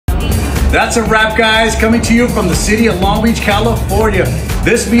That's a wrap, guys. Coming to you from the city of Long Beach, California.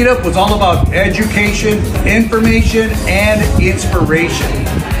 This meetup was all about education, information, and inspiration.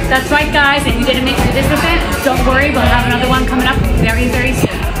 That's right, guys. If you didn't make it to this event, don't worry. We'll have another one coming up very, very soon.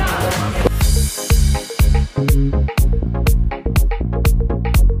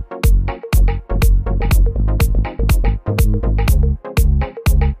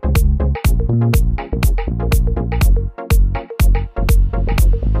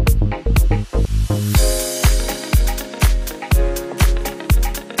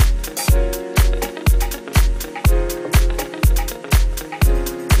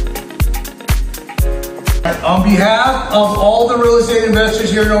 On behalf of all the real estate investors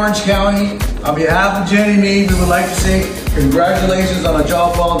here in Orange County, on behalf of Jenny and me, we would like to say congratulations on a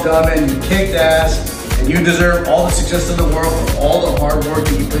job well done, man. You kicked ass, and you deserve all the success in the world for all the hard work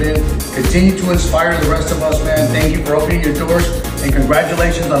that you put in. Continue to inspire the rest of us, man. Thank you for opening your doors, and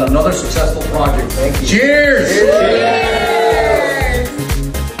congratulations on another successful project. Thank you. Cheers! Cheers!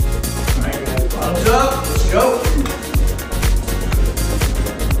 All right, thumbs up. Let's go.